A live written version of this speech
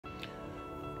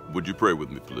Would you pray with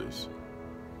me, please?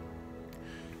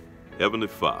 Heavenly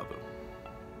Father,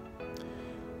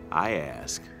 I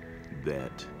ask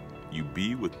that you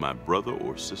be with my brother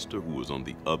or sister who is on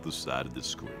the other side of the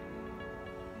screen.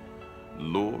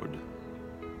 Lord,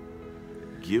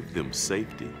 give them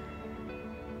safety,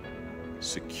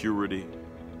 security,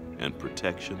 and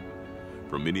protection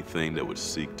from anything that would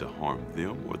seek to harm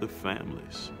them or their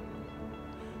families.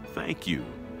 Thank you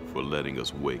for letting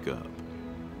us wake up.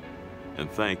 And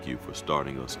thank you for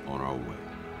starting us on our way.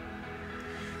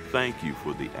 Thank you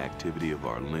for the activity of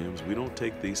our limbs. We don't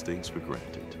take these things for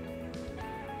granted.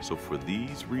 So for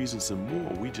these reasons and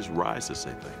more, we just rise to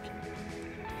say thank you.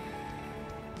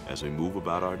 As we move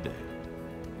about our day,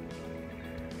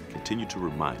 continue to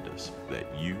remind us that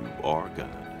you are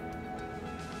God.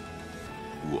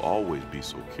 We will always be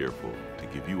so careful to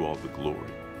give you all the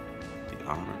glory, the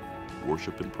honor,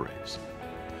 worship, and praise.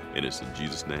 And it's in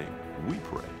Jesus' name we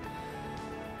pray.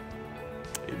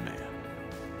 Amen.